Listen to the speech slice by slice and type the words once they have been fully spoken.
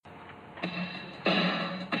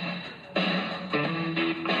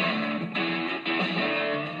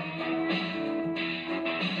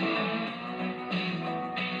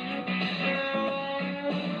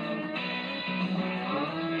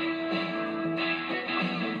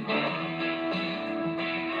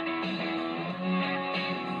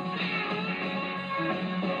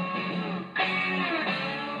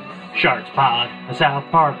Sharks Pod, a South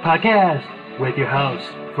Park podcast with your hosts,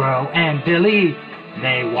 Fro and Billy.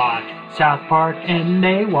 They watch South Park and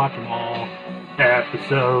they watch them all.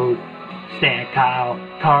 Episode: Stan, Kyle,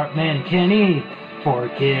 Cartman, Kenny. 4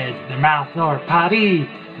 kids, their mouths are potty.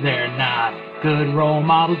 They're not good role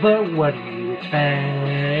models, but what do you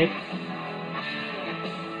expect?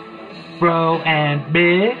 Fro and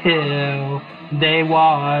Bill, they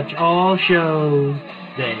watch all shows.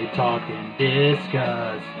 They talk and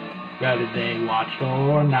discuss whether they watched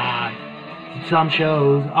or not. Some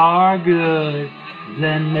shows are good,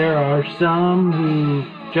 then there are some who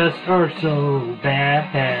just are so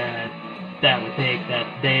bad that we think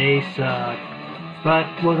that they suck. But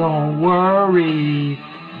well, don't worry,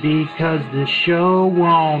 because this show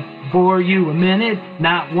won't bore you a minute,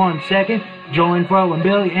 not 1 second. Join Fro and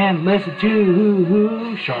Billy and listen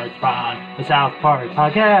to Sharks Pod, the South Park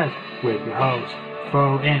podcast with your hosts,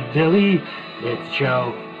 Fro and Billy. It's a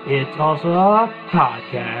show, it's also a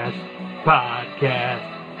podcast.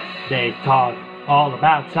 They talk all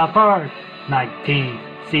about South Park, 19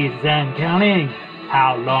 seasons and counting.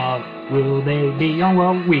 How long will they be on?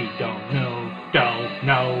 Well, we don't know.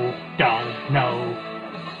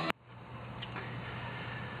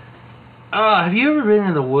 Have you ever been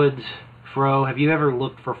in the woods, Fro? Have you ever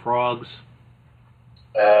looked for frogs?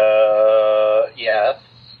 Yes.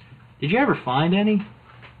 Did you ever find any?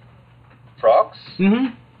 Frogs?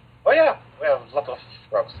 Mm-hmm. Oh yeah, we have a lot of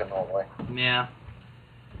frogs in Norway. Yeah.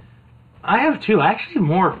 I have too. I actually have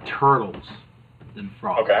more turtles than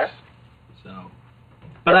frogs. Okay. So,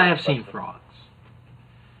 but I have seen frogs.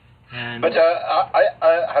 And But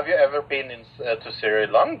I have you ever been to Sri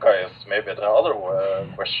Lanka? Is maybe the other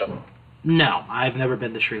question. no, I've never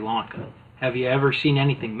been to Sri Lanka. Have you ever seen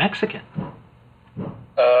anything Mexican?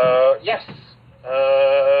 Yes.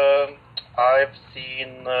 I've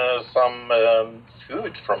seen some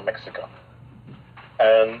food from Mexico,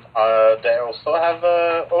 and they also have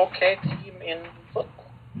a okay team in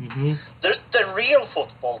football. Mm-hmm. There's the real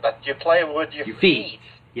football that you play with your feet.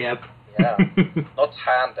 Yep. Yeah, not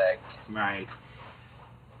hand egg. Right.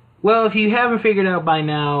 Well, if you haven't figured out by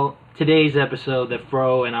now, today's episode that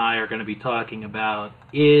Fro and I are going to be talking about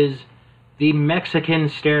is the Mexican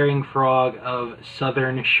staring frog of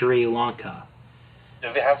southern Sri Lanka. Do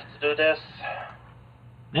we have to do this?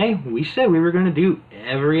 Hey, we said we were going to do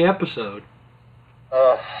every episode.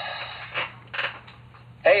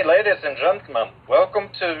 Hey, ladies and gentlemen, welcome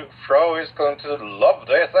to Fro is going to love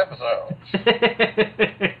this episode.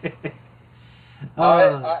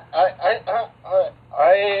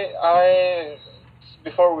 I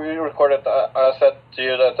before we recorded, I said to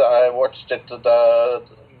you that I watched it the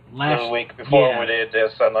week before we did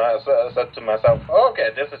this, and I said to myself, okay,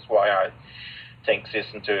 this is why I think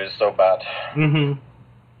season 2 is so bad. Mm-hmm.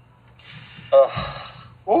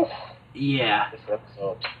 Oof. Yeah. This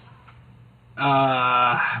episode.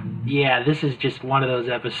 Yeah, this is just one of those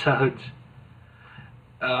episodes.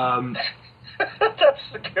 That's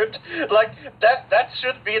good. Like, that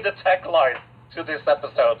should be the tagline to this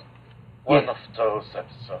episode. One of those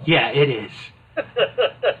episodes. Yeah, it is.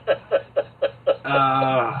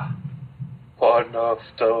 One of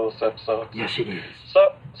those episodes. Yes, it is.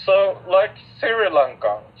 So, like Sri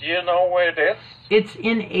Lanka, do you know where it is? It's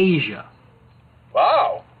in Asia.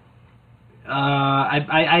 Wow.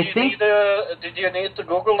 I think. Did you need to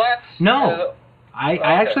Google that? No. I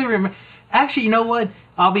actually remember. Actually, you know what?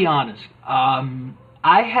 I'll be honest.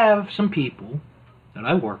 I have some people that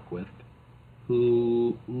I work with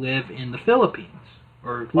who live in the Philippines,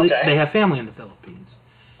 or they have family in the Philippines.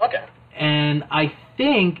 Okay. And I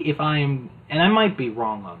think and I might be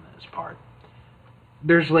wrong on this part,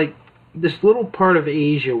 there's like this little part of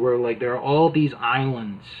Asia where like there are all these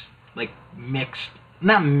islands, like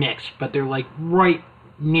not mixed, but they're like right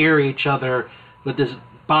near each other with this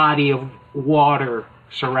body of water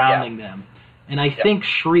surrounding them. And I think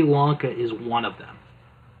Sri Lanka is one of them.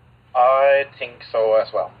 I think so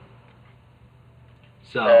as well.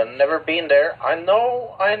 So never been there. I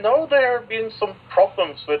know there have been some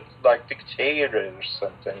problems with like dictators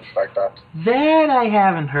and things like that. That I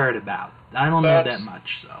haven't heard about. I don't know that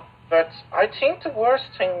much, so. But I think the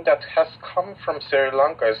worst thing that has come from Sri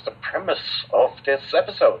Lanka is the premise of this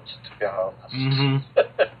episode, to be honest. Mm-hmm.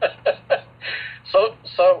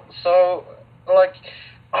 so, like,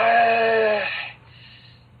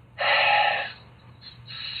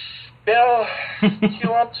 Bill, do you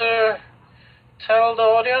want to tell the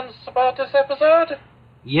audience about this episode?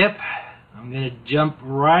 Yep. I'm going to jump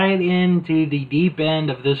right into the deep end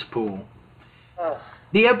of this pool.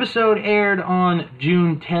 The episode aired on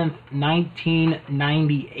June 10th,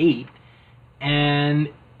 1998, and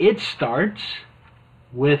it starts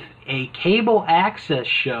with a cable access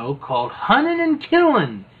show called Huntin' and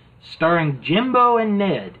Killin', starring Jimbo and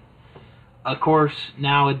Ned. Of course,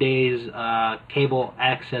 nowadays, cable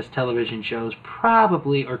access television shows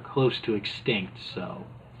probably are close to extinct, so...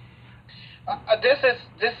 This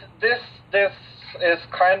is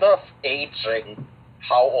kind of aging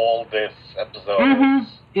how old this episode is.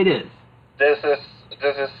 It is. This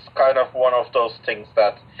is kind of one of those things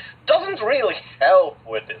that doesn't really help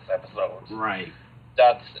with this episode. Right.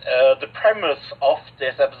 That the premise of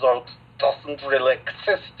this episode doesn't really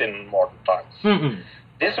exist in modern times.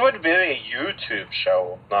 This would be a YouTube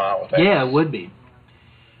show nowadays. Yeah, it would be.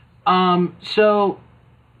 So,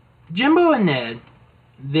 Jimbo and Ned,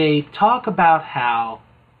 they talk about how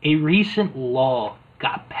a recent law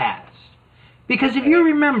got passed. Because if you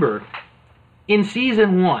remember, in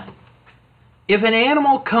Season 1, if an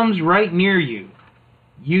animal comes right near you,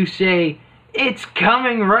 you say, "It's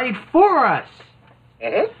coming right for us."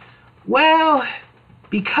 Well,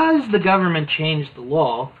 because the government changed the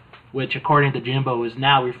law, which according to Jimbo is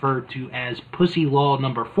now referred to as Pussy Law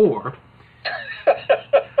Number 4.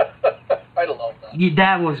 I love that.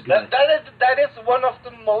 That was good. That is one of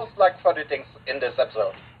the most funny things in this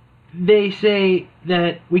episode. They say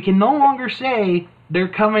that we can no longer say they're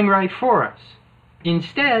coming right for us.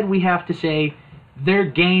 Instead, we have to say they're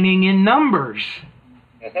gaining in numbers.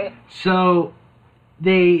 So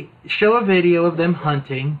they show a video of them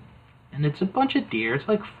hunting, and it's a bunch of deer. It's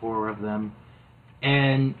like 4 of them.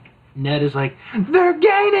 And Ned is like, "They're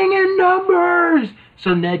gaining in numbers!"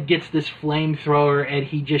 So Ned gets this flamethrower, and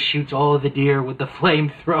he just shoots all of the deer with the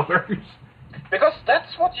flamethrowers. Because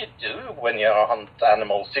that's what you do when you hunt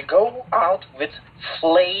animals. You go out with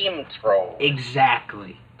flamethrowers.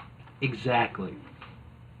 Exactly.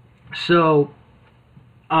 So,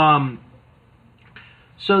 you know...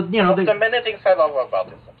 There are many things I love about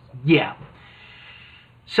this episode. Yeah.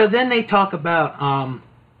 So then they talk about,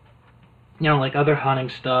 you know, like other hunting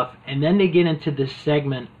stuff, and then they get into this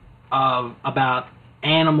segment about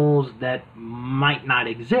animals that might not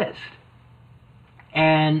exist.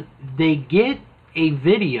 And they get a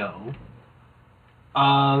video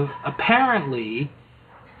of, apparently,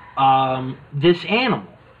 this animal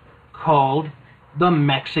called the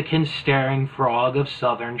Mexican staring frog of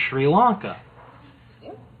southern Sri Lanka.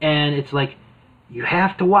 And it's like, you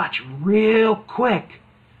have to watch real quick.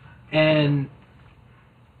 And,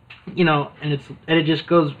 you know, and it just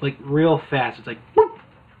goes like real fast. It's like, whoop,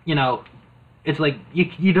 you know, it's like you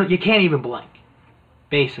can't even blink,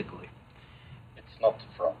 basically. Not the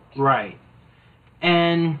frog. Right.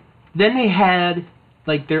 And then they had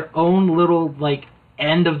like their own little like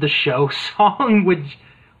end of the show song, which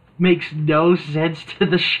makes no sense to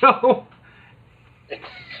the show. It's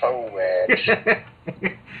so weird.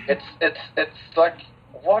 it's like,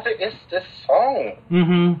 what is this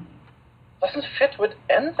song? Doesn't fit with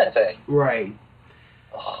anything. Right.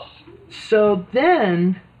 So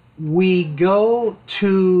then we go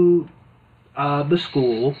to the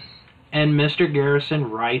school. And Mr.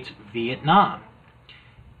 Garrison writes Vietnam.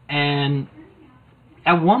 And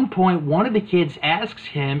at one point, one of the kids asks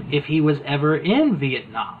him if he was ever in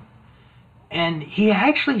Vietnam. And he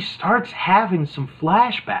actually starts having some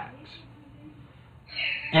flashbacks.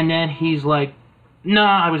 And then he's like, "No,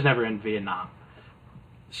 I was never in Vietnam."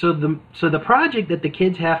 So the project that the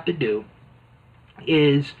kids have to do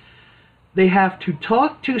is they have to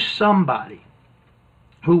talk to somebody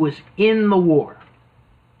who was in the war.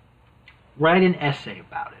 Write an essay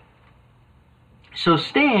about it. So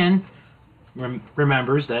Stan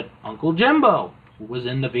remembers that Uncle Jimbo was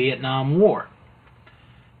in the Vietnam War.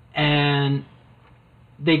 And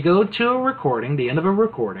they go to a recording, the end of a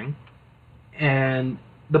recording, and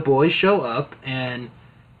the boys show up and,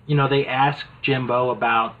 you know, they ask Jimbo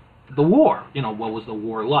about the war. You know, what was the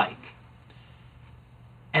war like?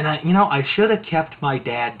 And I should have kept my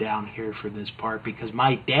dad down here for this part because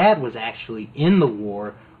my dad was actually in the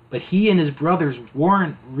war. But he and his brothers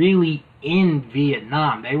weren't really in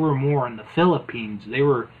Vietnam. They were more in the Philippines. They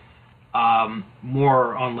were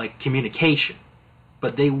more on, like, communication.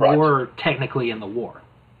 But they were technically in the war.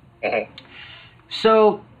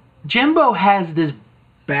 So Jimbo has this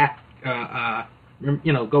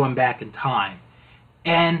going back in time.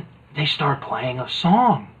 And they start playing a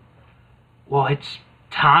song. Well, it's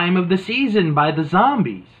Time of the Season by the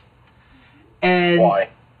Zombies. And Why?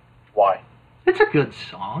 It's a good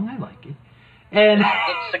song. I like it. And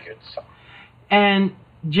it's a good song. And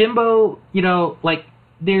Jimbo, you know, like,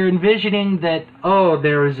 they're envisioning that,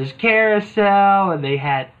 there was this carousel, and they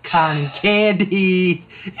had cotton candy,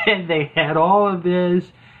 and they had all of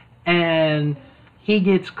this, and he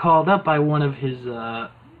gets called up by one of his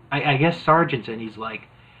I guess sergeants, and he's like,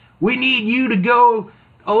 we need you to go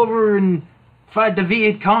over and fight the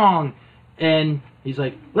Viet Cong. And he's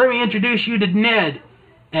like, let me introduce you to Ned.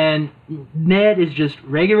 And Ned is just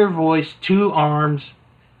regular voice, 2 arms,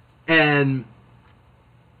 and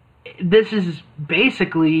this is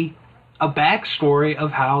basically a backstory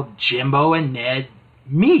of how Jimbo and Ned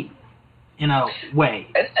meet, in a way.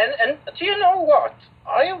 And do you know what?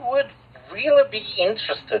 I would really be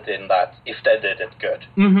interested in that if they did it good.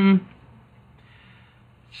 Mm-hmm.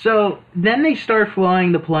 So then they start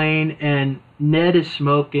flying the plane, and Ned is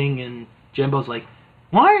smoking, and Jimbo's like,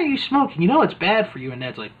 why are you smoking? You know it's bad for you. And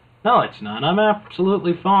Ned's like, no, it's not. I'm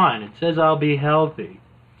absolutely fine. It says I'll be healthy.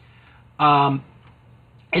 And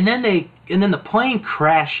then the plane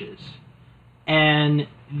crashes, and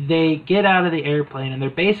they get out of the airplane, and they're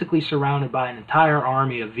basically surrounded by an entire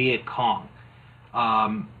army of Viet Cong,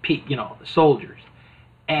 soldiers.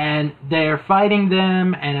 And they're fighting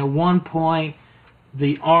them, and at one point,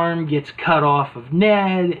 the arm gets cut off of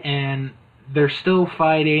Ned, and they're still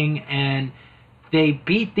fighting, and they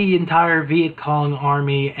beat the entire Viet Cong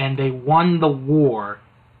army, and they won the war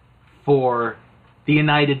for the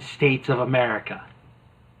United States of America.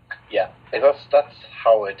 Yeah, because that's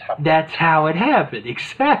how it happened. That's how it happened,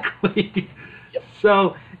 exactly. Yep.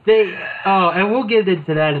 So and we'll get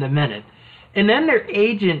into that in a minute. And then their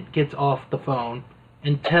agent gets off the phone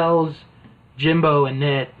and tells Jimbo and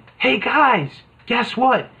Ned, hey guys, guess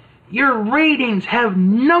what? Your ratings have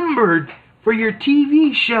numbered for your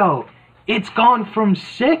TV show. It's gone from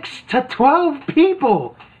 6 to 12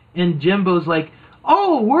 people. And Jimbo's like,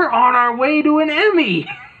 oh, we're on our way to an Emmy.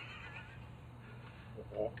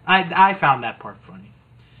 I found that part funny.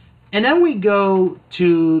 And then we go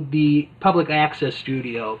to the public access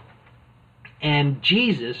studio, and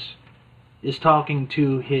Jesus is talking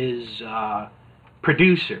to his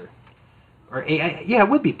producer. It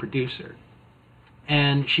would be producer.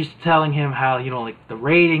 And she's telling him how, the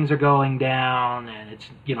ratings are going down, and it's,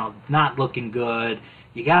 not looking good.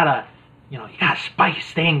 You gotta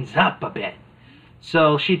spice things up a bit.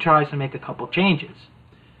 So she tries to make a couple changes.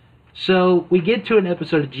 So we get to an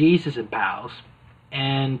episode of Jesus and Pals,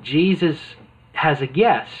 and Jesus has a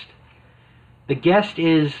guest. The guest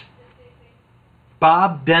is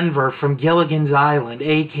Bob Denver from Gilligan's Island,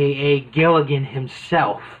 a.k.a. Gilligan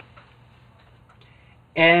himself.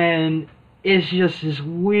 And it's just this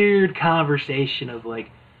weird conversation of like,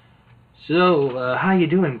 so, how you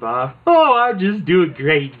doing, Bob? Oh, I'm just doing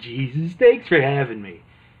great, Jesus. Thanks for having me.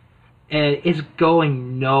 And it's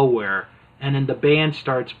going nowhere. And then the band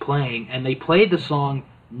starts playing, and they played the song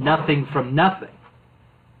Nothing from Nothing.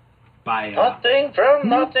 Nothing from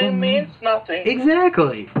nothing means nothing.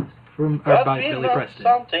 Exactly. By Billy Preston.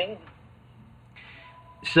 Something.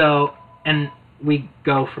 So, and we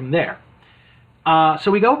go from there. So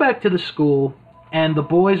we go back to the school, and the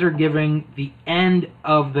boys are giving the end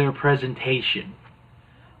of their presentation.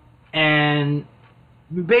 And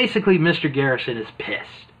basically Mr. Garrison is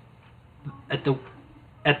pissed at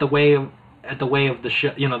the way of the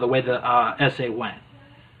show, the way the essay went.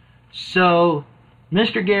 So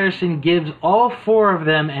Mr. Garrison gives all 4 of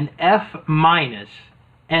them an F-,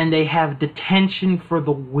 and they have detention for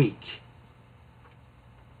the week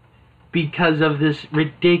because of this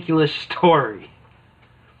ridiculous story.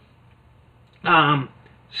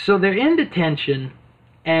 So they're in detention,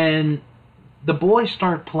 and the boys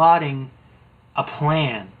start plotting a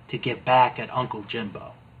plan to get back at Uncle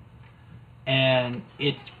Jimbo. And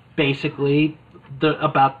it's basically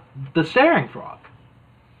about the staring frog.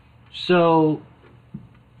 So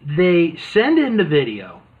they send in the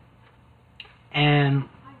video, and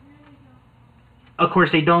of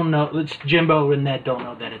course they don't know, it's Jimbo and Ned don't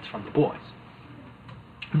know that it's from the boys.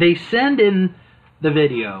 They send in the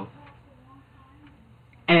video,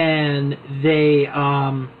 and they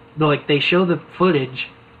show the footage,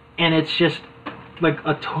 and it's just like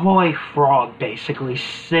a toy frog basically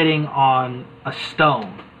sitting on a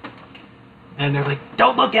stone. And they're like,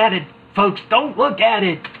 don't look at it, folks, don't look at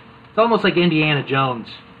it. It's almost like Indiana Jones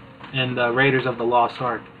and the Raiders of the Lost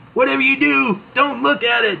Ark. Whatever you do, don't look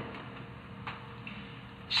at it.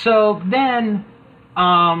 So then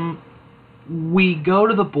we go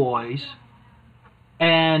to the boys,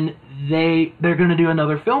 and they're going to do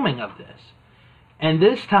another filming of this. And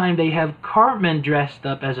this time they have Cartman dressed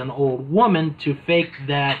up as an old woman to fake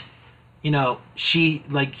that,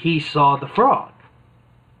 he saw the frog.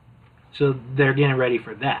 So they're getting ready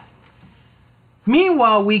for that.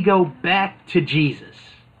 Meanwhile, we go back to Jesus.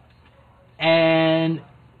 And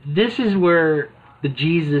this is where the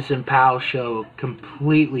Jesus and Pal show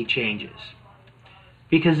completely changes.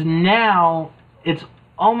 Because now it's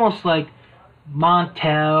almost like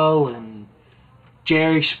Montel and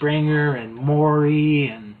Jerry Springer and Maury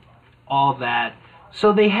and all that.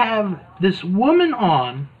 So they have this woman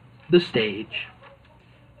on the stage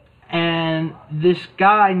and this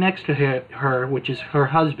guy next to her, which is her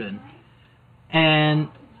husband. And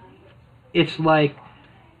it's like,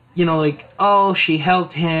 you know, like, oh, she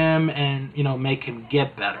helped him and, you know, make him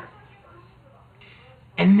get better.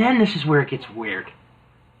 And then this is where it gets weird.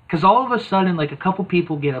 Because all of a sudden, like, a couple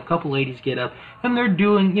people get up, a couple ladies get up, and they're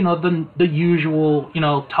doing, you know, the usual, you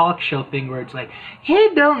know, talk show thing where it's like, he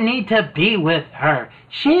don't need to be with her.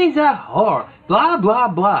 She's a whore. Blah, blah,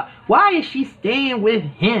 blah. Why is she staying with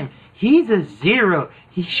him? He's a zero.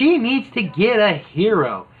 She needs to get a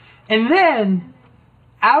hero. And then,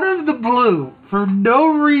 out of the blue, for no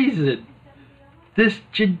reason,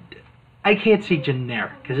 I can't say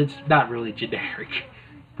generic, because it's not really generic.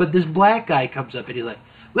 But this black guy comes up and he's like,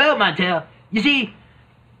 well, Montel, you see,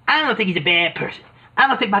 I don't think he's a bad person. I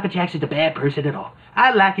don't think Michael Jackson's a bad person at all.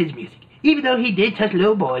 I like his music. Even though he did touch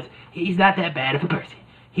little boys, he's not that bad of a person.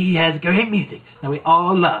 He has great music that we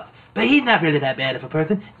all love. But he's not really that bad of a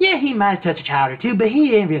person. Yeah, he might touch a child or two, but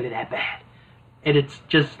he ain't really that bad. And it's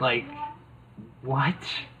just like, what?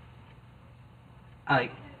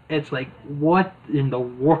 Like, it's like, what in the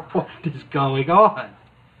world is going on?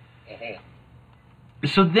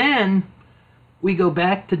 So then we go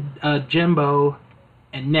back to Jimbo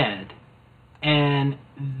and Ned, and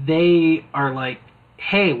they are like,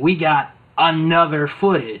 hey, we got another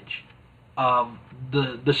footage of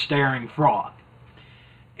the staring frog.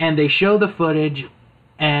 And they show the footage,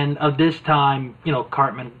 and of this time, you know,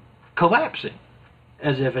 Cartman collapsing,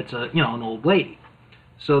 as if it's a, you know, an old lady.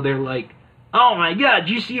 So they're like, oh my God,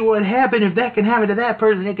 you see what happened? If that can happen to that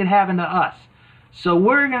person, it can happen to us. So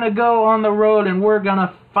we're going to go on the road and we're going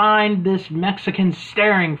to find this Mexican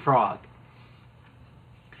staring frog.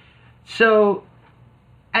 So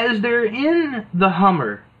as they're in the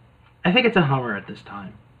Hummer, I think it's a Hummer at this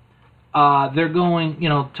time, they're going, you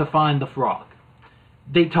know, to find the frog.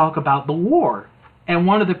 They talk about the war. And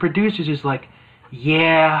one of the producers is like,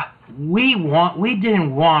 yeah, we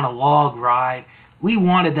didn't want a log ride. We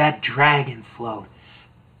wanted that dragon float.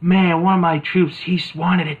 Man, one of my troops, he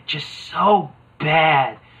wanted it just so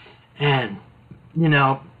bad. And, you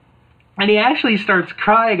know, and he actually starts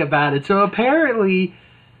crying about it. So apparently,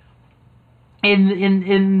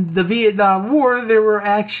 in the Vietnam War, there were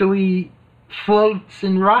actually floats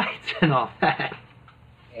and rides and all that.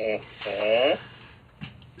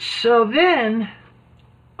 So then,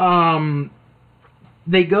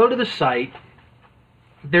 they go to the site,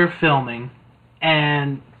 they're filming,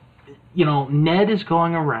 and, you know, Ned is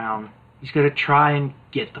going around, he's going to try and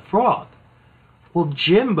get the frog. Well,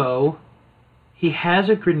 Jimbo, he has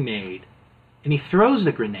a grenade, and he throws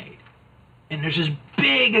the grenade, and there's this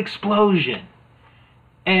big explosion.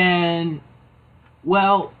 And,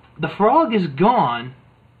 well, the frog is gone,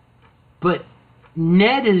 but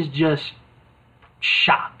Ned is just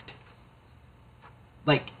shocked.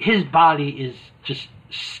 Like, his body is just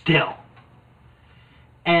still.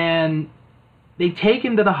 And they take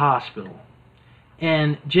him to the hospital,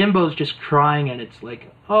 and Jimbo's just crying, and it's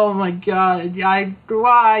like, oh my God,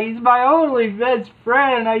 why? He's my only best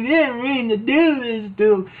friend. I didn't mean to do this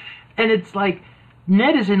to him. And it's like,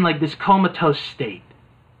 Ned is in like this comatose state.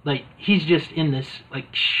 Like, he's just in this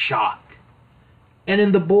like shock. And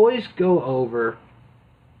then the boys go over,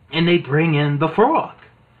 and they bring in the frog.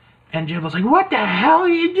 And Jimbo's like, what the hell are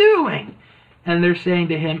you doing? And they're saying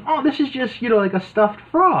to him, oh, this is just, you know, like a stuffed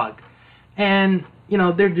frog. And, you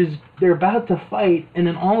know, they're about to fight, and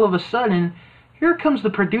then all of a sudden, here comes the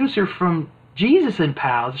producer from Jesus and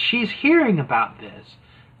Pals. She's hearing about this.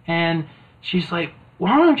 And she's like,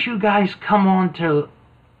 why don't you guys come on to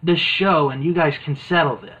this show and you guys can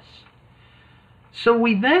settle this? So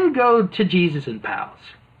we then go to Jesus and Pals.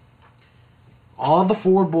 All the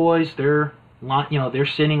four boys, they're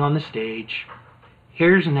sitting on the stage.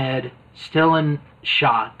 Here's Ned, still in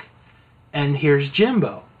shock. And here's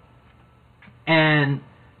Jimbo. And,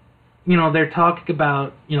 you know, they're talking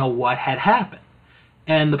about, you know, what had happened.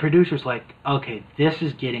 And the producer's like, okay, this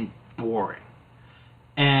is getting boring.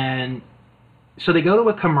 And so they go to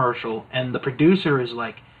a commercial, and the producer is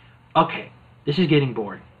like, okay, this is getting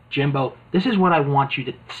boring. Jimbo, this is what I want you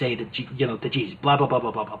to say to Jesus, blah, blah, blah,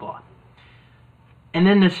 blah, blah, blah, blah. And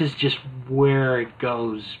then this is just where it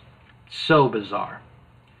goes so bizarre.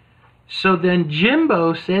 So then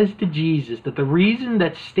Jimbo says to Jesus that the reason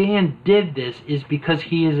that Stan did this is because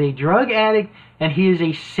he is a drug addict and he is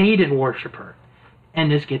a Satan worshiper. And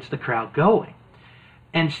this gets the crowd going.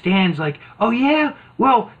 And Stan's like, oh yeah,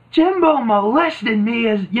 well, Jimbo molested me,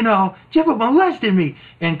 Jimbo molested me.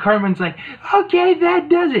 And Cartman's like, okay, that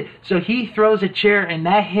does it. So he throws a chair, and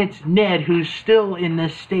that hits Ned, who's still in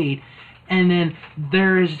this state. And then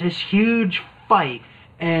there is this huge fight,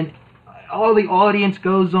 and all the audience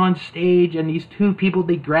goes on stage, and these two people,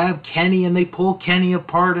 they grab Kenny, and they pull Kenny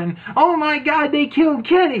apart, and oh my God, they killed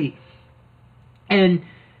Kenny! And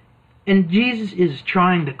Jesus is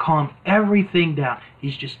trying to calm everything down.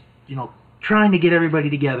 He's just, trying to get everybody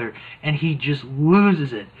together, and he just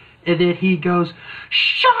loses it. And then he goes,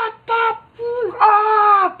 shut that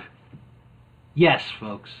up! Yes,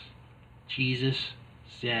 folks, Jesus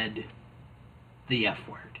said the F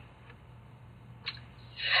word.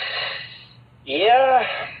 Yeah.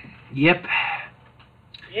 Yep.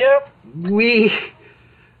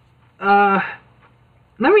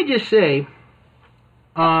 Let me just say,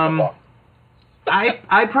 I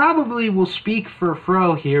probably will speak for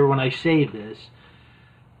Fro here when I say this.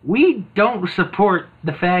 We don't support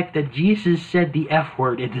the fact that Jesus said the F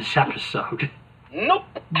word in this episode. Nope.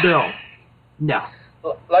 No.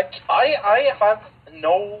 Like, I have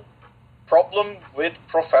no problem with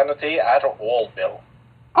profanity at all, Bill.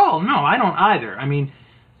 Oh, no, I don't either. I mean,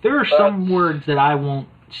 there are some words that I won't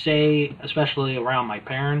say, especially around my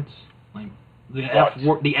parents. Like, the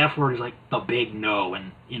F word is like the big no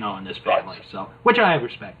in this family, so, which I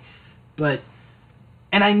respect. But,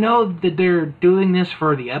 and I know that they're doing this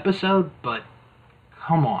for the episode, but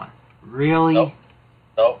come on, really?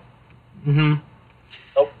 No. Mm-hmm.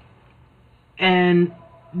 Nope. And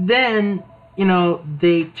then,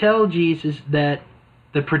 they tell Jesus that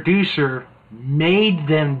the producer made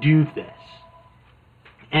them do this.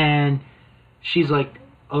 And she's like,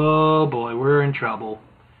 oh boy, we're in trouble.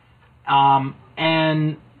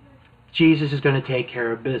 And Jesus is going to take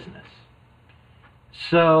care of business.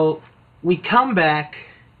 So we come back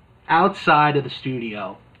outside of the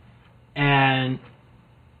studio, and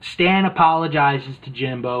Stan apologizes to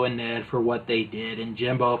Jimbo and Ned for what they did, and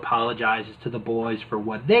Jimbo apologizes to the boys for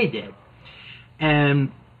what they did.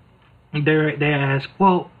 And they ask,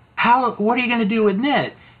 well, what are you going to do with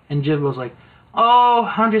Ned? And Jimbo's like,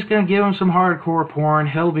 oh, I'm just going to give him some hardcore porn.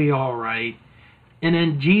 He'll be all right. And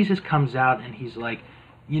then Jesus comes out, and he's like,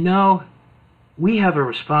 we have a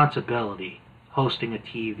responsibility hosting a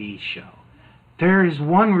TV show. There is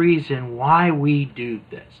one reason why we do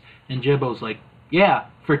this. And Jimbo's like, yeah,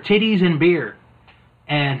 for titties and beer.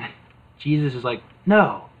 And Jesus is like,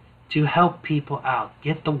 no, to help people out,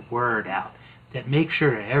 get the word out, that make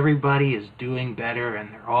sure everybody is doing better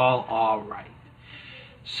and they're all right.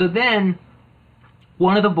 So then,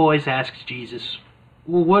 one of the boys asks Jesus,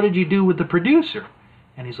 well, what did you do with the producer?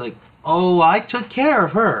 And he's like, oh, I took care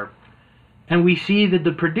of her. And we see that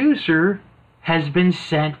the producer has been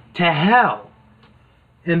sent to hell.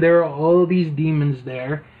 And there are all these demons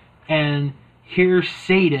there. And here's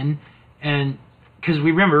Satan. And because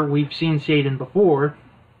we've seen Satan before.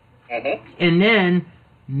 Mm-hmm. And then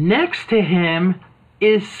next to him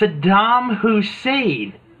is Saddam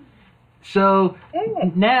Hussein. So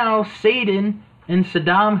now Satan and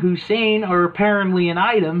Saddam Hussein are apparently an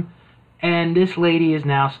item, and this lady is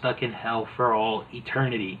now stuck in hell for all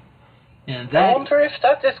eternity. And I wonder if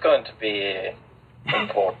that is going to be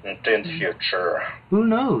important in the future. Who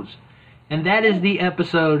knows? And that is the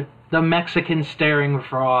episode, The Mexican Staring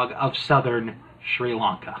Frog of Southern Sri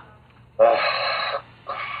Lanka.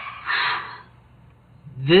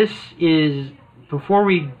 This is, before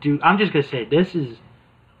we do, I'm just going to say, this is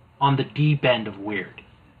on the deep end of weird.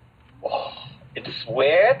 Oh, it's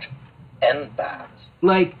weird and bad.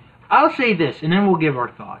 Like, I'll say this, and then we'll give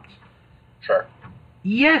our thoughts. Sure.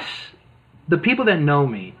 Yes, the people that know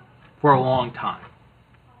me for a long time,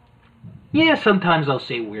 yeah, sometimes I'll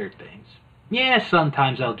say weird things. Yeah,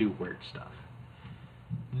 sometimes I'll do weird stuff.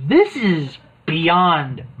 This is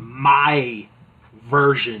beyond my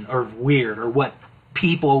version of weird, or what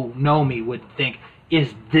people know me would think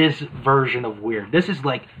is this version of weird. This is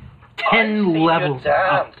like 10 levels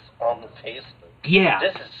up. On Facebook. Yeah.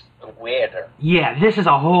 This is weirder. Yeah, this is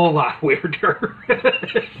a whole lot weirder.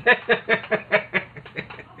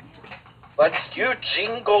 Like, you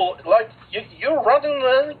jingle, like, you're running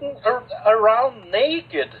around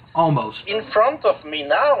naked. Almost. In front of me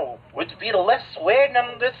now would be less weird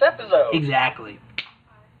than this episode. Exactly.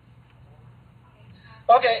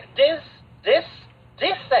 Okay, this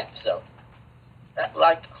episode,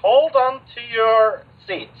 like, hold on to your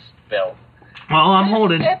seats, Bill. Well, I'm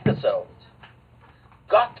holding. This episode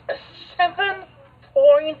got a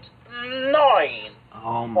 7.9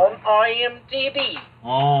 on IMDb.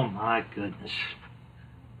 Oh my goodness.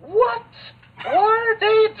 What were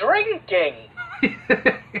they drinking?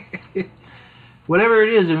 Whatever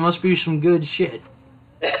it is, it must be some good shit.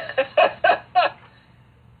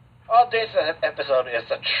 Oh, this episode is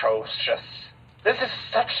atrocious. This is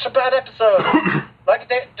such a bad episode. Like,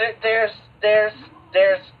 there's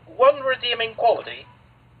one redeeming quality.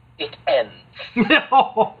 It ends.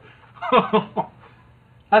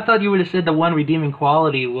 I thought you would have said the one redeeming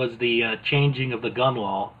quality was the changing of the gun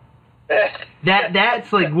law.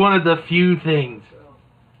 That's like one of the few things.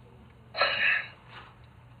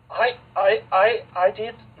 I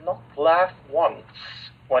did not laugh once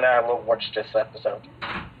when I watched this episode.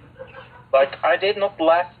 Like, I did not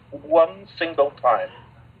laugh one single time.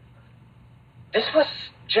 This was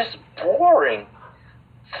just boring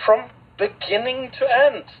from beginning to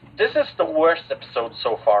end. This is the worst episode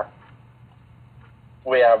so far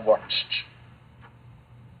we have watched.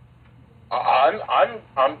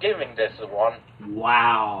 I'm giving this a 1.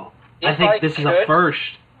 Wow. I think this is a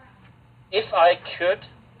first. If I could,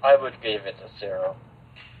 I would give it a 0.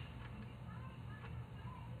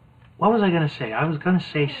 What was I going to say? I was going to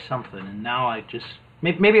say something, and now I just...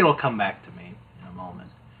 Maybe it'll come back to me in a moment.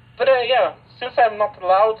 But yeah, since I'm not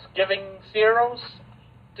allowed giving zeros,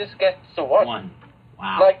 this gets a 1. 1.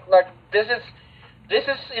 Wow. Like this is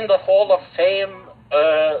in the Hall of Fame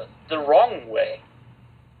the wrong way.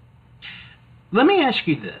 Let me ask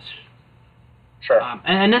you this. Sure.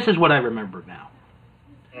 And this is what I remember now.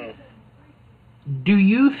 Mm. Do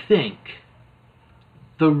you think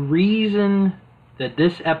the reason that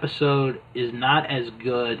this episode is not as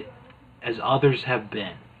good as others have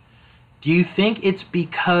been, do you think it's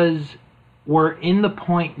because we're in the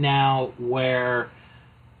point now where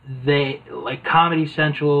Comedy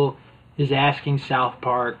Central is asking South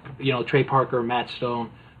Park, Trey Parker, Matt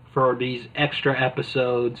Stone, for these extra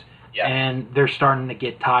episodes, yes, and they're starting to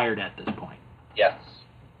get tired at this point? Yes.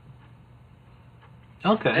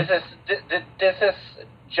 Okay. This is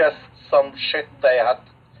just some shit they had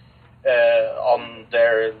on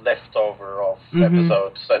their leftover of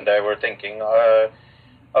episodes, and they were thinking,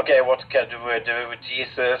 okay, what can we do with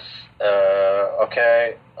Jesus?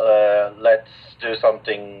 Okay, let's do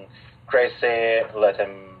something crazy. Let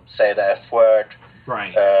him say the F word.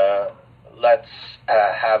 Right. Let's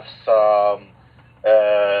have some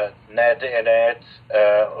Ned in it.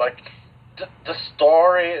 Like the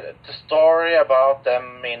story about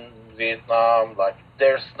them in Vietnam. Like,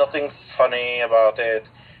 there's nothing funny about it.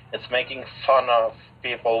 It's making fun of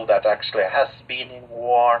people that actually has been in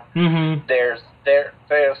war. Mm-hmm. There's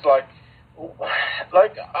like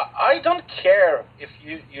I don't care if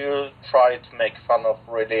you try to make fun of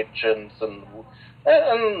religions, and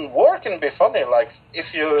war can be funny. Like,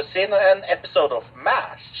 if you've seen an episode of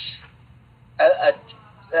MASH, a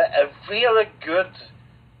really good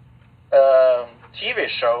TV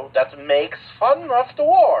show that makes fun of the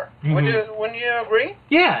war. Mm-hmm. Wouldn't you agree?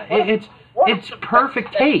 Yeah, it's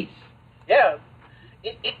perfect taste. Yeah,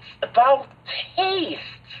 it's about taste,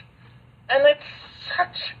 and it's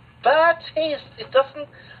such bad taste. It doesn't,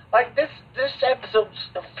 like, this episode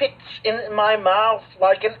fits in my mouth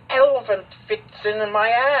like an elephant fits in my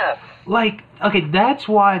ass. Like, okay, that's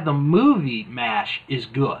why the movie MASH is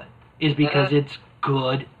good, is because it's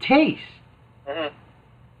good taste. Mm-hmm.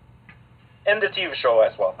 And the TV show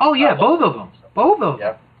as well. Oh yeah, both of them. Both of them.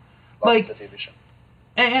 Yeah, like the TV show.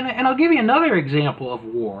 And I'll give you another example of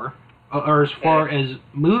war, or as far as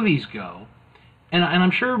movies go, and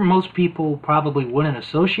I'm sure most people probably wouldn't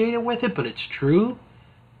associate it with it, but it's true.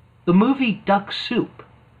 The movie Duck Soup.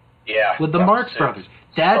 Yeah. With the Marx Brothers.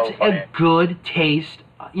 That's so a good taste,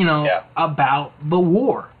 about the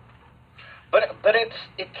war. But it's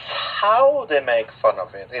how they make fun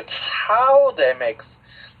of it. It's how they make.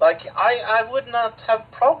 Like, I would not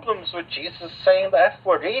have problems with Jesus saying the F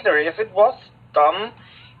word either if it was done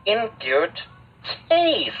in good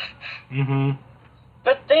taste. Mm-hmm.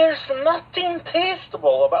 But there's nothing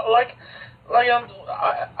tasteable about, like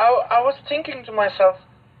I was thinking to myself,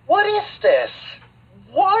 what is this?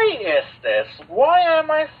 Why is this? Why am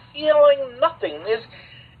I feeling nothing?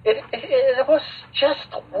 It was just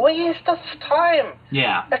a waste of time.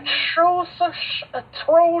 Yeah. Atrocious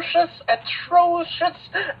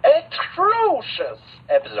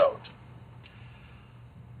episode.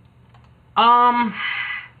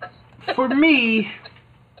 For me,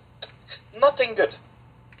 nothing good.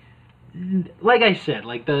 Like I said,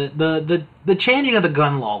 like the changing of the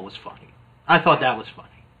gun law was funny. I thought that was funny.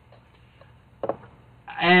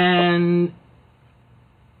 And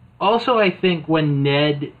also, I think when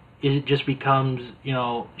Ned just becomes,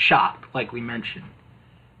 shocked, like we mentioned,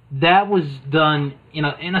 that was done,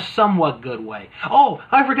 in a somewhat good way. Oh,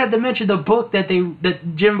 I forgot to mention the book that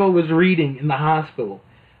Jimbo was reading in the hospital,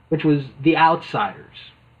 which was The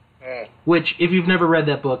Outsiders. which, if you've never read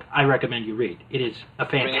that book, I recommend you read. It is a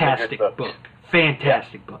fantastic really book.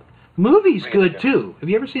 Fantastic book. Movie's really good, too. Have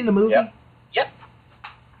you ever seen the movie? Yep.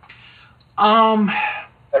 A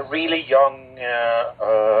really young...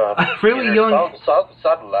 really young...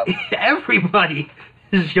 Sutherland. Everybody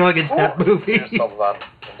is young in that movie. Sutherland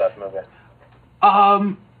in that movie.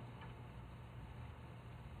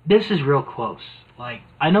 This is real close. Like,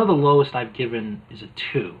 I know the lowest I've given is a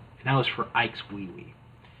 2, and that was for Ike's Wee Wee.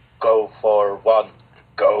 Go for 1.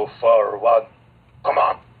 Go for 1. Come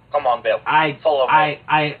on, Bill. Follow me.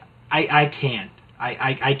 I can't.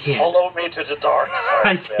 I can't. Follow me to the dark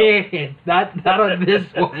side, I can't. Not on this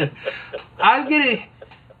one. I'm gonna...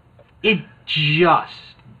 It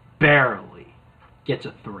just barely gets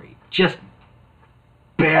a 3. Just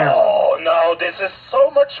barely. Oh, no, this is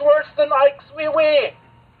so much worse than Ike's Wee Wee.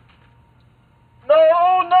 No.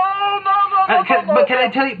 But can I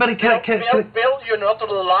tell you... Bill, you're not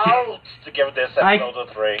allowed to give this episode a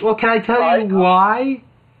 3. Well, can I tell you why?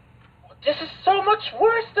 This is so much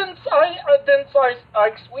worse than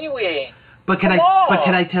Ike's Wee Wee. But can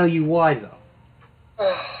I tell you why though?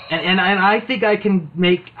 and I think I can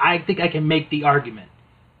make the argument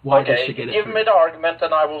why this should get a 3. Give me the argument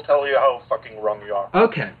and I will tell you how fucking wrong you are.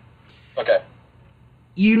 Okay.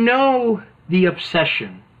 You know the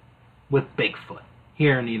obsession with Bigfoot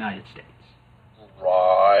here in the United States.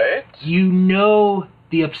 Right. You know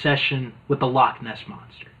the obsession with the Loch Ness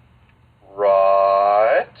Monster.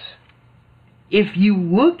 Right. If you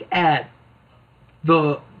look at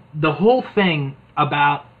the whole thing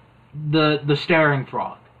about the staring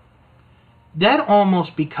frog, that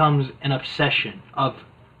almost becomes an obsession of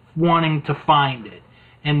wanting to find it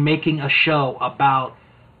and making a show about,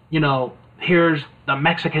 here's the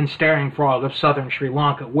Mexican staring frog of southern Sri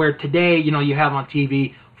Lanka, where today, you have on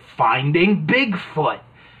TV Finding Bigfoot.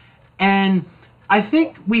 And I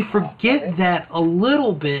think we forget that a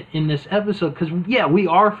little bit in this episode because, we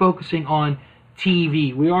are focusing on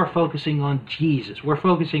TV. We are focusing on Jesus. We're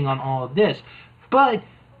focusing on all of this. But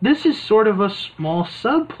this is sort of a small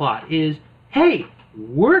subplot is, hey,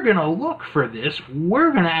 we're going to look for this. We're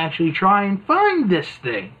going to actually try and find this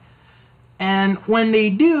thing. And when they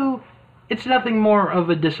do, it's nothing more of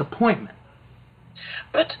a disappointment.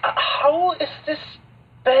 But how is this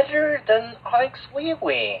better than Ike's Wee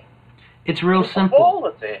Wee? It's real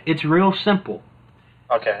simple. It's real simple.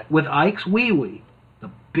 Okay. With Ike's Wee Wee, the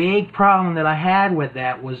big problem that I had with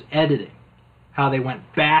that was editing. How they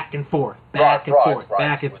went back and forth, back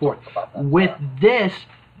and forth. With this,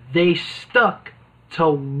 they stuck to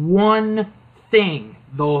one thing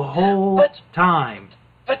the whole time.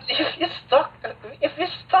 But if you stuck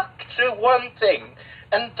to one thing,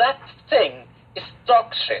 and that thing is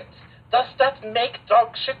dog shit, does that make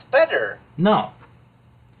dog shit better? No.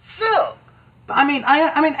 No. I mean,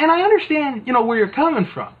 and I understand, where you're coming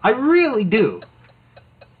from. I really do.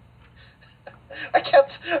 I can't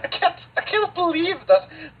believe that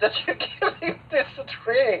you're giving this a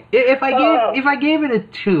 3. If I gave it a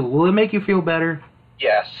 2, will it make you feel better?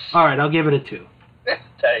 Yes. All right, I'll give it a 2.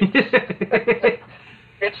 Thanks.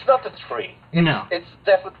 It's not a 3. No. It's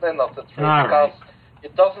definitely not a 3 All because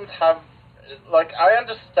it doesn't have. I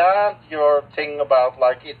understand your thing about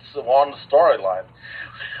it's one storyline,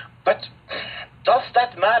 but does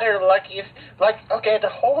that matter? Okay, the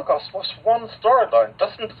Holocaust was one storyline.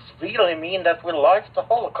 Doesn't really mean that we liked the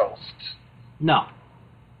Holocaust. No.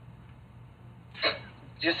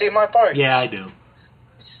 Do you see my point? Yeah, I do.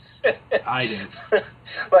 I do.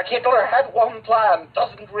 Hitler had one plan.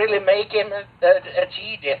 Doesn't really make him a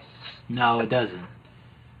genius. No, it doesn't.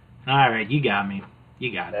 All right, you got me.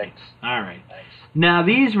 Thanks. All right. Thanks. Now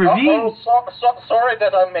these reviews. Sorry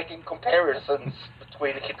that I'm making comparisons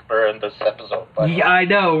between Hitler and this episode. Yeah, I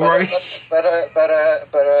know, right? But I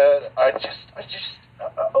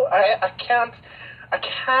can't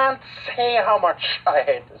say how much I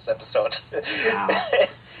hate this episode. Wow.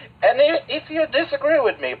 And if you disagree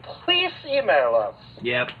with me, please email us.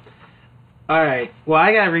 Yep. All right. Well,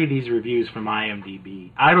 I gotta read these reviews from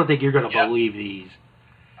IMDb. I don't think you're gonna believe these.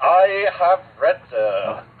 I have read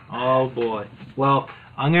them. Oh boy. Well,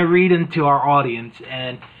 I'm gonna read them to our audience,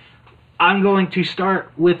 and I'm going to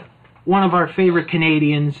start with one of our favorite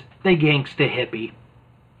Canadians, the Gangsta Hippie.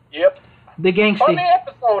 Yep. The Gangsta. Funny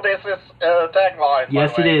episode is his tagline.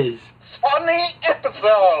 Yes, it is. Funny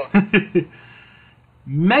episode.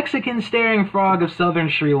 Mexican Staring Frog of Southern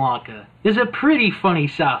Sri Lanka is a pretty funny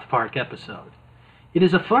South Park episode. It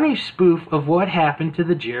is a funny spoof of what happened to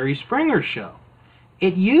the Jerry Springer Show.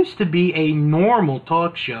 It used to be a normal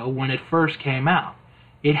talk show when it first came out.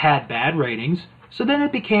 It had bad ratings, so then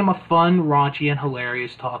it became a fun, raunchy, and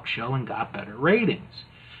hilarious talk show and got better ratings.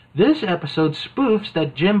 This episode spoofs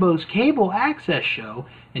that Jimbo's cable access show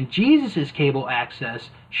and Jesus' cable access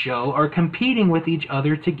show are competing with each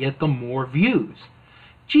other to get the more views.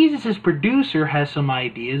 Jesus' producer has some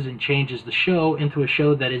ideas and changes the show into a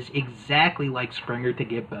show that is exactly like Springer to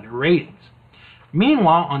get better ratings.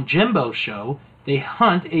 Meanwhile, on Jimbo's show, they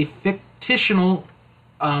hunt a fictional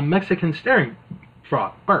Mexican staring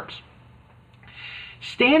frog. Burps.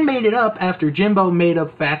 Stan made it up after Jimbo made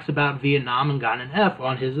up facts about Vietnam and got an F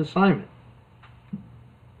on his assignment.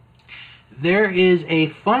 There is a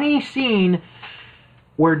funny scene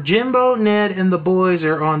where Jimbo, Ned, and the boys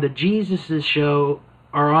are on Jesus' show,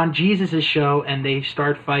 and they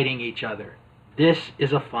start fighting each other. This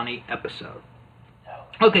is a funny episode.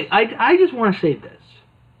 Okay, I just want to say this.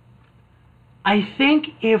 I think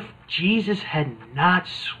if Jesus had not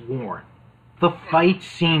sworn, the fight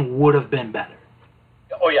scene would have been better.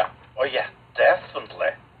 Oh yeah, definitely.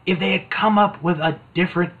 If they had come up with a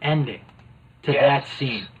different ending to that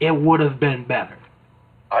scene, it would have been better.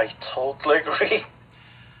 I totally agree.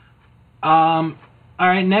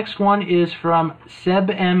 Alright, next one is from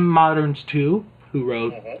Seb M. Moderns 2, who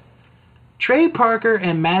wrote, Trey Parker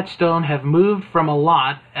and Matt Stone have moved from a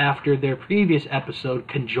lot after their previous episode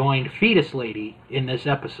conjoined Fetus Lady in this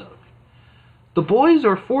episode. The boys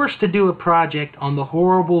are forced to do a project on the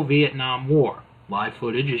horrible Vietnam War. Live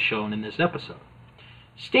footage is shown in this episode.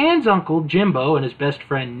 Stan's uncle, Jimbo, and his best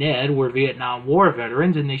friend Ned were Vietnam War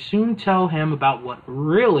veterans, and they soon tell him about what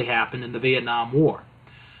really happened in the Vietnam War.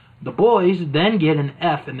 The boys then get an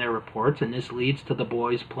F in their reports, and this leads to the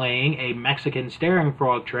boys playing a Mexican staring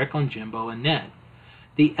frog trick on Jimbo and Ned.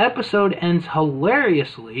 The episode ends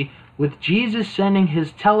hilariously with Jesus sending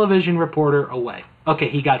his television reporter away. Okay,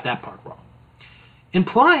 he got that part wrong.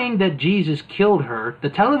 Implying that Jesus killed her, the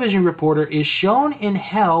television reporter is shown in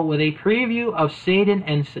hell with a preview of Satan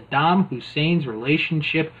and Saddam Hussein's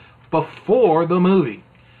relationship before the movie.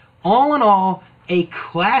 All in all, a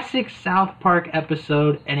classic South Park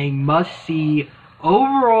episode and a must-see,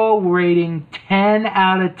 overall rating 10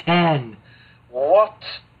 out of 10. What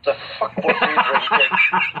the fuck was he drinking?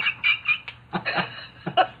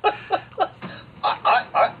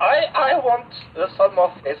 I want some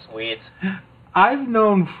of his weed. I've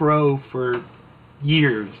known Fro for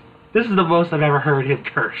years. This is the most I've ever heard him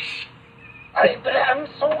curse. I'm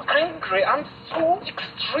so angry. I'm so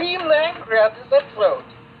extremely angry at this episode.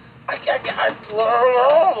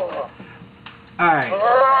 Alright.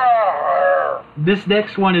 This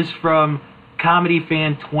next one is from Comedy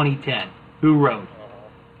Fan 2010, who wrote,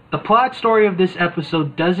 The plot story of this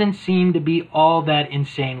episode doesn't seem to be all that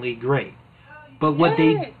insanely great. But what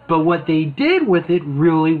they did with it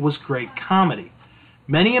really was great comedy.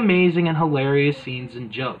 Many amazing and hilarious scenes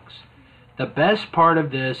and jokes. The best part of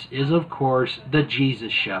this is, of course, the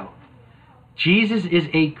Jesus show. Jesus is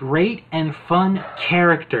a great and fun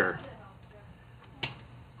character.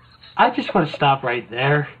 I just want to stop right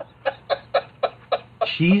there.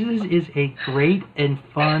 Jesus is a great and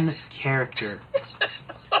fun character.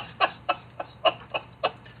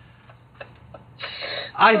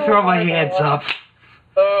 I throw my hands up.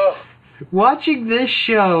 Watching his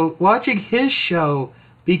show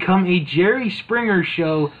become a Jerry Springer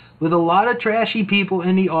show with a lot of trashy people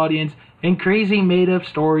in the audience and crazy made-up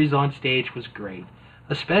stories on stage was great.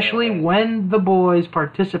 Especially when the boys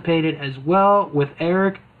participated as well, with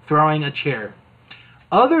Eric throwing a chair.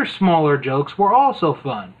 Other smaller jokes were also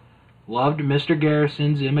fun. Loved Mr.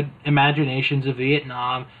 Garrison's imaginations of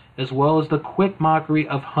Vietnam, as well as the quick mockery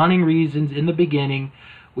of hunting reasons in the beginning.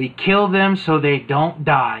 We kill them so they don't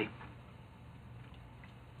die.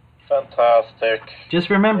 Fantastic. Just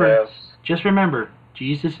remember,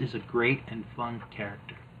 Jesus is a great and fun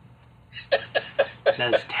character.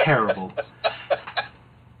 That is terrible.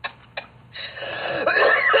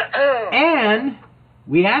 And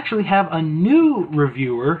we actually have a new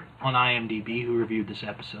reviewer on IMDb who reviewed this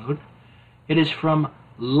episode. It is from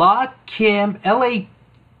L.A.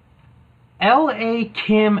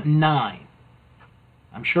 Kim 9.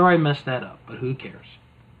 I'm sure I messed that up, but who cares?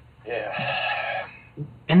 Yeah.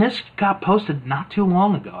 And this got posted not too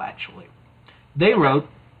long ago, actually. They wrote,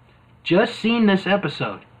 just seen this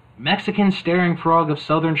episode. Mexican Staring Frog of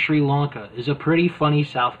Southern Sri Lanka is a pretty funny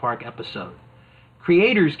South Park episode.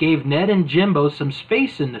 Creators gave Ned and Jimbo some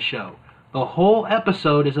space in the show. The whole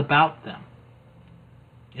episode is about them.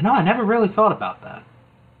 You know, I never really thought about that.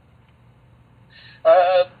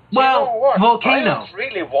 Well, Volcano. I don't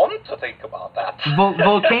really want to think about that.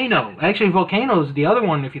 Volcano. Actually, Volcano is the other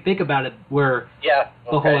one, if you think about it, where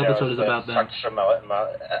the whole episode is about them.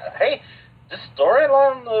 Hey, the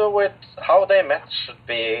storyline with how they met should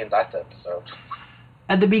be in that episode.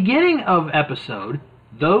 At the beginning of episode,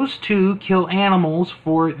 those two kill animals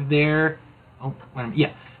for their...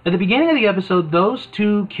 At the beginning of the episode, those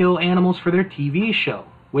two kill animals for their TV show,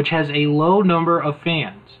 which has a low number of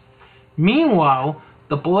fans. Meanwhile,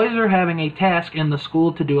 the boys are having a task in the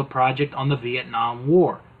school to do a project on the Vietnam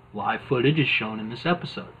War. Live footage is shown in this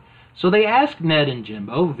episode. So they ask Ned and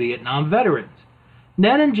Jimbo, Vietnam veterans.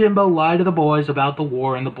 Ned and Jimbo lie to the boys about the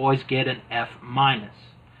war, and the boys get an F-.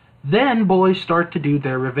 Then boys start to do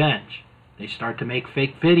their revenge. They start to make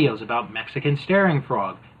fake videos about Mexican staring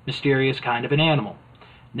frog, mysterious kind of an animal.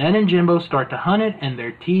 Ned and Jimbo start to hunt it, and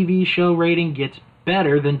their TV show rating gets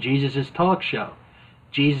better than Jesus' talk show.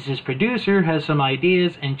 Jesus' producer has some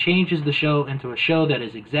ideas and changes the show into a show that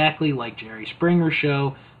is exactly like Jerry Springer's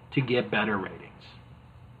show to get better ratings.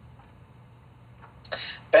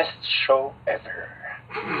 Best show ever.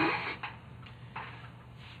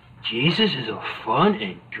 Jesus is a fun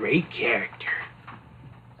and great character.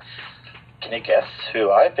 Can you guess who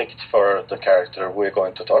I picked for the character we're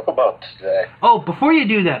going to talk about today? Oh, before you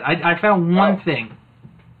do that, I found one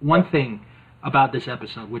thing about this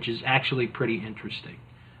episode, which is actually pretty interesting.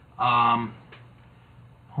 Hold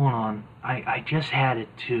on. I just had it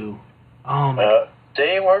too. Oh my.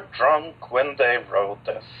 They were drunk when they wrote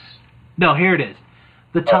this. No, here it is.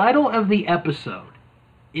 The title of the episode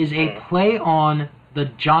is a play on The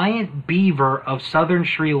Giant Beaver of Southern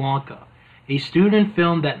Sri Lanka, a student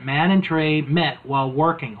film that Matt and Trey met while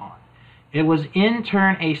working on. It was in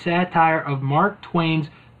turn a satire of Mark Twain's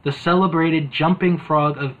The Celebrated Jumping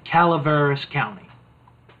Frog of Calaveras County.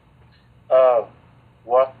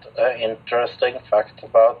 What an interesting fact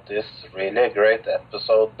about this really great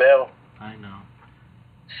episode, Bill. I know.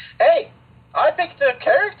 Hey, I picked a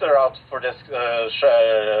character out for this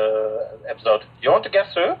episode. You want to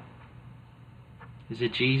guess who? Is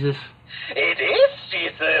it Jesus? It is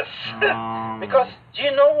Jesus! Because do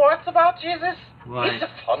you know what about Jesus? What? He's a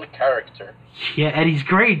fun character. Yeah, and he's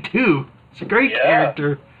great too. He's a great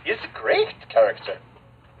character. He's a great character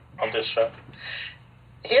on this show.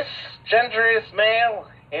 His gender is male,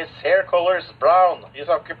 his hair color is brown, his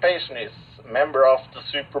occupation is member of the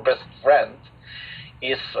Super Best Friend.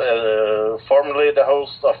 He's formerly the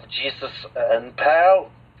host of Jesus and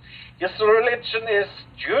Pal. His religion is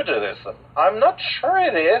Judaism. I'm not sure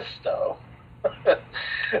it is, though.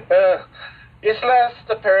 His last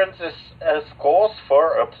appearance is cause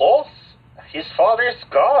for applause. His father is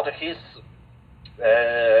God. He's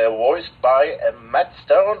voiced by Matt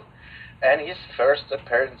Stone. And his first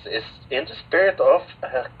appearance is in the spirit of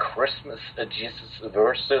Christmas, Jesus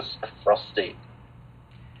versus Frosty.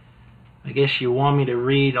 I guess you want me to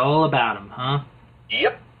read all about him, huh?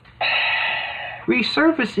 Yep.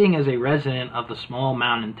 Resurfacing as a resident of the small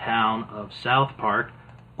mountain town of South Park,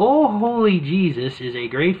 Old Holy Jesus is a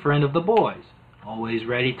great friend of the boys, always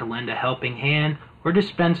ready to lend a helping hand or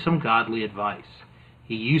dispense some godly advice.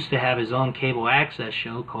 He used to have his own cable access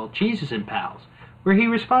show called Jesus and Pals, where he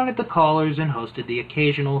responded to callers and hosted the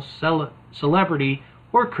occasional celebrity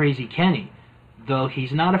or Crazy Kenny, though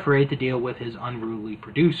he's not afraid to deal with his unruly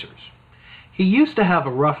producers. He used to have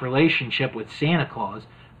a rough relationship with Santa Claus,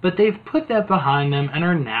 but they've put that behind them and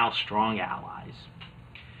are now strong allies.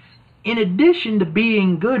 In addition to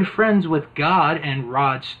being good friends with God and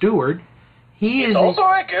Rod Stewart, he's also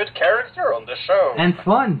a good character on the show. And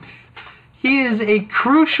fun. He is a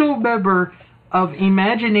crucial member of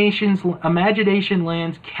Imagination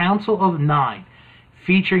Land's Council of Nine,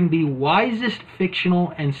 featuring the wisest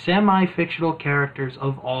fictional and semi-fictional characters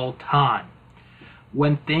of all time.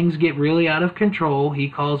 When things get really out of control, he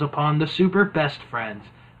calls upon the Super Best Friends,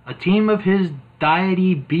 a team of his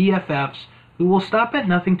deity BFFs who will stop at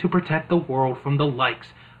nothing to protect the world from the likes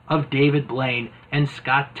of David Blaine and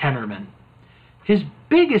Scott Tenorman. His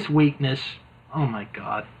biggest weakness... Oh my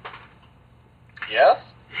god. Yes?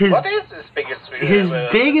 What is his biggest weakness? His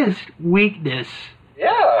biggest weakness,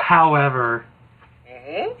 however,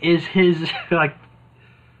 is his, like...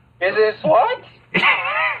 Is his what?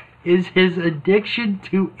 is his addiction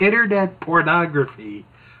to internet pornography.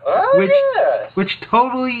 Which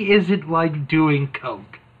totally isn't like doing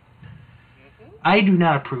coke. I do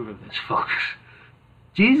not approve of this, folks.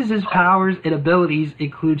 Jesus' powers and abilities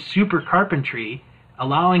include super carpentry,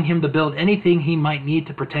 allowing him to build anything he might need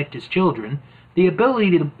to protect his children, the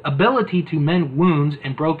ability to mend wounds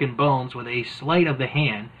and broken bones with a sleight of the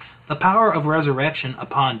hand, the power of resurrection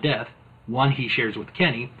upon death, one he shares with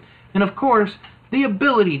Kenny, and of course, the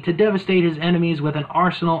ability to devastate his enemies with an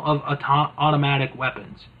arsenal of automatic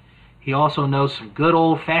weapons. He also knows some good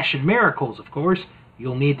old-fashioned miracles, of course.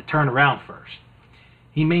 You'll need to turn around first.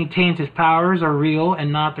 He maintains his powers are real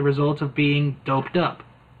and not the results of being doped up.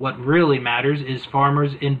 What really matters is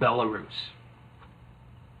farmers in Belarus.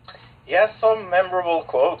 he has some memorable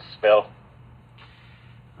quotes, Bill.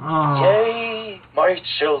 Oh. Yea, my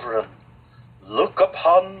children, look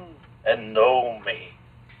upon and know me.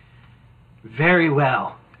 Very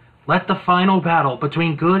well. Let the final battle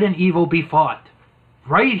between good and evil be fought.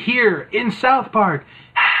 Right here in South Park.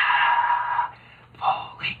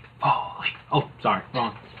 Foley. Oh, sorry,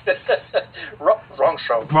 wrong. Wrong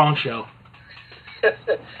show. Wrong show.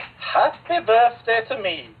 Happy birthday to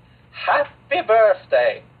me. Happy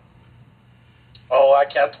birthday. Oh, I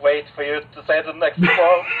can't wait for you to say the next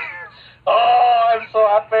quote. Oh, I'm so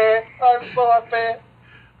happy. I'm so happy.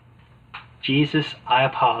 Jesus, I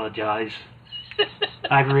apologize.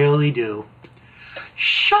 I really do.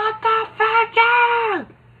 Shut the fuck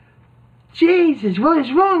up! Jesus, what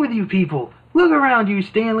is wrong with you people? Look around you,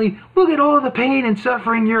 Stanley. Look at all the pain and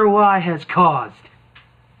suffering your lie has caused.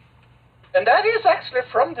 And that is actually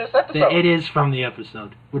from this episode. It is from the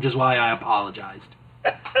episode, which is why I apologized.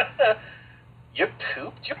 You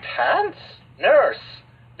pooped your pants, nurse.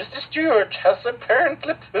 Mr. Stewart has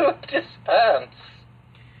apparently pooped his pants.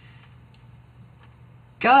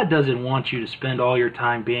 God doesn't want you to spend all your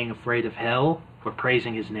time being afraid of hell or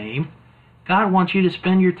praising his name. God wants you to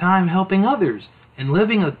spend your time helping others and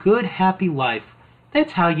living a good, happy life.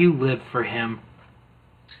 That's how you live for him.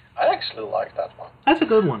 I actually like that one. That's a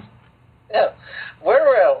good one. Yeah. Very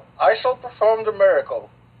well, I shall perform the miracle.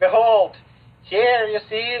 Behold, here you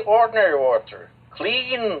see ordinary water.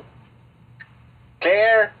 Clean,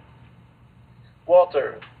 clear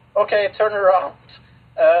water. Okay, turn around.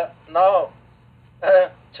 No.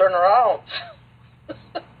 Turn around.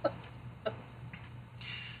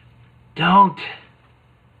 Don't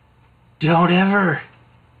ever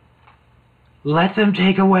let them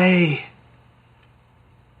take away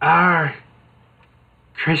our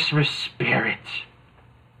Christmas spirit.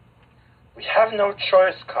 We have no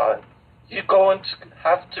choice, Kyle. You're going to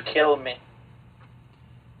have to kill me.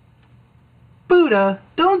 Buddha,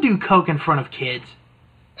 don't do coke in front of kids.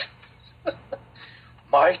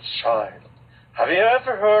 My child, have you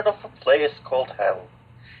ever heard of a place called hell?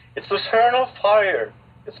 It's eternal fire.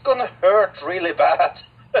 It's gonna hurt really bad.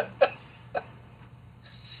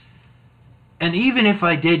 And even if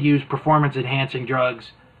I did use performance-enhancing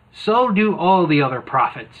drugs, so do all the other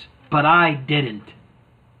prophets. But I didn't.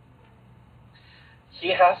 He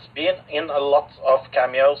has been in a lot of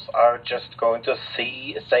cameos. I'm just going to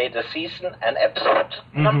say the season and episode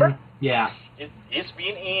number. Yeah. He's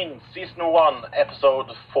been in season 1,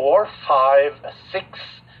 episode 4, 5, 6,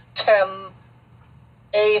 10,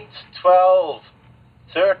 8, 12,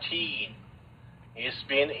 13. He's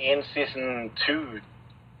been in season 2,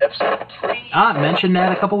 episode 3. Mentioned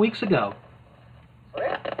that a couple weeks ago.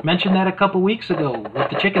 Sorry? Mentioned that a couple weeks ago with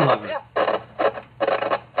the chicken lover. Yeah.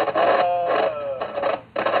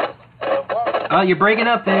 You're breaking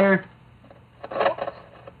up there.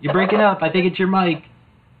 You're breaking up. I think it's your mic.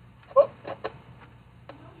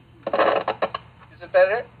 Is it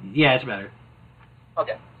better? Yeah, it's better.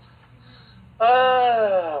 Okay.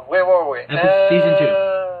 Where were we? Season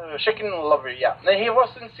 2. Chicken Lover, yeah. He was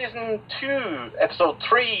in season 2, episode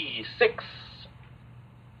 3, 6.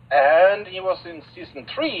 And he was in season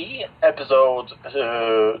 3, episode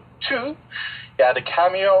 2. He had a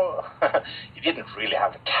cameo. He didn't really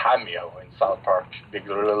have a cameo in South Park, Big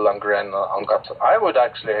Longer and Uncut. I would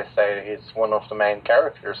actually say he's one of the main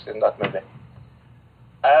characters in that movie.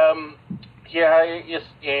 He is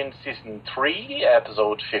in season 3,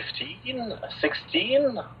 episode 15,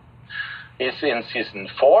 16. He's in season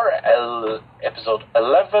 4, episode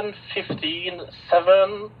 11, 15,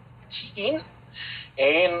 17.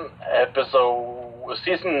 In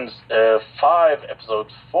season 5,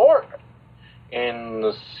 episode 4.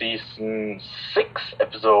 In season 6,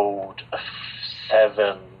 episode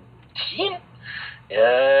 17.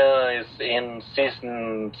 Is in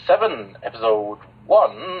season 7, episode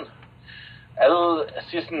 1.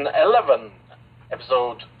 Season 11,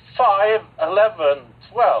 episode 5, 11,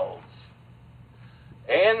 12.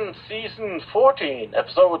 In season 14,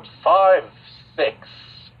 episode 5, 6.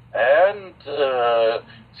 And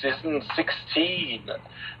season 16,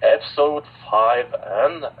 episode 5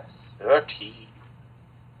 and 13.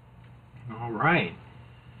 All right.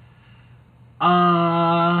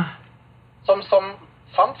 Some fun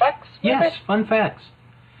facts, maybe? Yes, fun facts.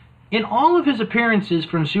 In all of his appearances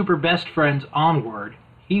from Super Best Friends onward,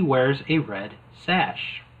 he wears a red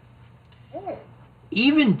sash.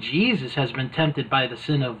 Even Jesus has been tempted by the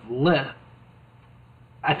sin of lust.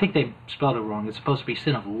 I think they spelled it wrong. It's supposed to be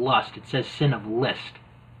sin of lust. It says sin of list.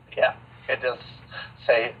 Yeah, it does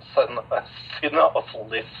say sin of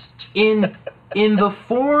list. in the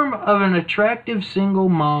form of an attractive single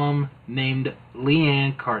mom named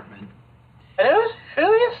Leanne Cartman.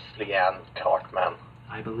 Who is Leanne Cartman?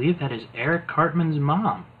 I believe that is Eric Cartman's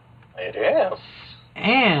mom. It is.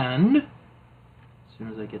 And, as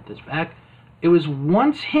soon as I get this back, it was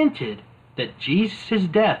once hinted that Jesus'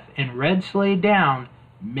 death in Red Sleigh Down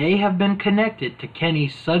may have been connected to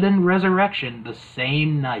Kenny's sudden resurrection the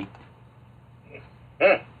same night.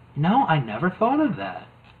 No, I never thought of that.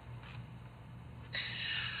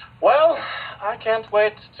 Well, I can't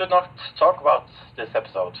wait to not talk about this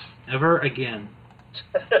episode. Ever again.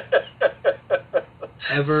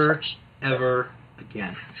 Ever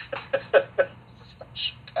again.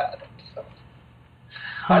 Such a bad episode.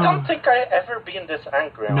 I don't think I've ever been this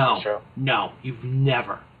angry on the show. No, you've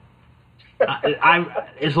never.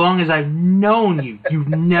 As long as I've known you, you've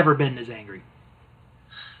never been this angry.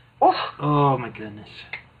 Oof. Oh my goodness.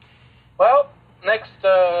 Well, next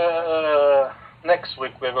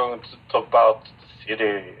week we're going to talk about the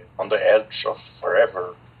city on the edge of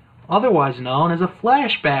forever. Otherwise known as a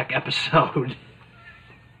flashback episode.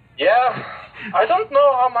 Yeah, I don't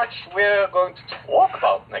know how much we're going to talk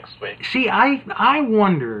about next week. See, I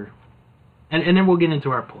wonder, and then we'll get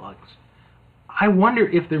into our plugs. I wonder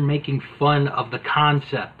if they're making fun of the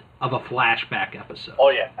concept of a flashback episode. Oh,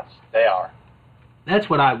 yes, they are. That's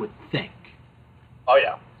what I would think. Oh,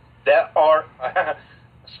 yeah. They are,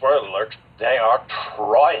 spoiler alert, they are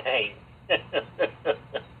trying.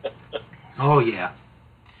 Oh, yeah.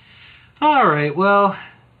 All right, well,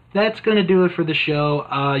 that's going to do it for the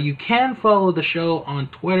show. You can follow the show on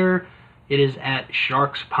Twitter. It is at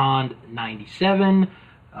SharksPond97.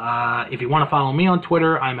 If you want to follow me on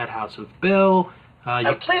Twitter, I'm at House of Bill.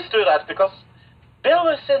 And please do that, because Bill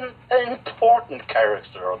is an important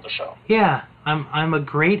character on the show. Yeah, I'm a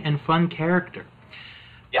great and fun character.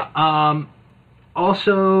 Yeah.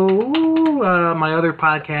 Also, my other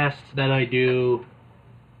podcasts that I do,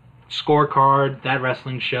 Scorecard, That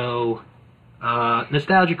Wrestling Show,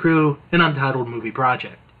 Nostalgia Crew, and Untitled Movie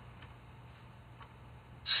Project.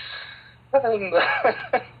 Sorry.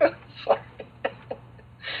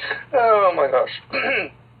 Oh my gosh.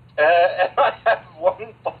 And I have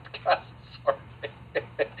one podcast, sorry.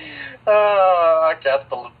 I can't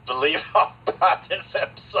believe how bad this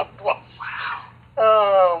episode was. Wow.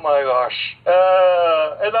 Oh my gosh.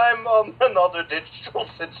 And I'm on another Digital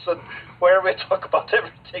Citizen where we talk about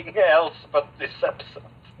everything else but this episode.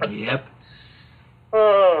 Yep.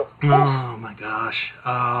 Oh my gosh.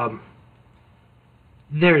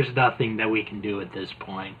 There's nothing that we can do at this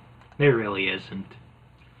point. There really isn't.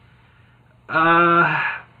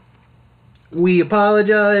 We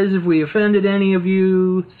apologize if we offended any of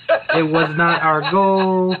you. It was not our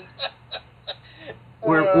goal.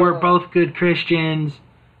 We're both good Christians.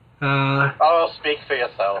 I'll speak for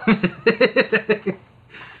yourself.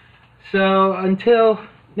 So, until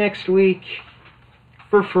next week,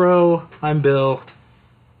 for Fro, I'm Bill.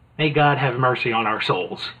 May God have mercy on our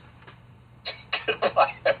souls.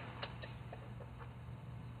 Goodbye.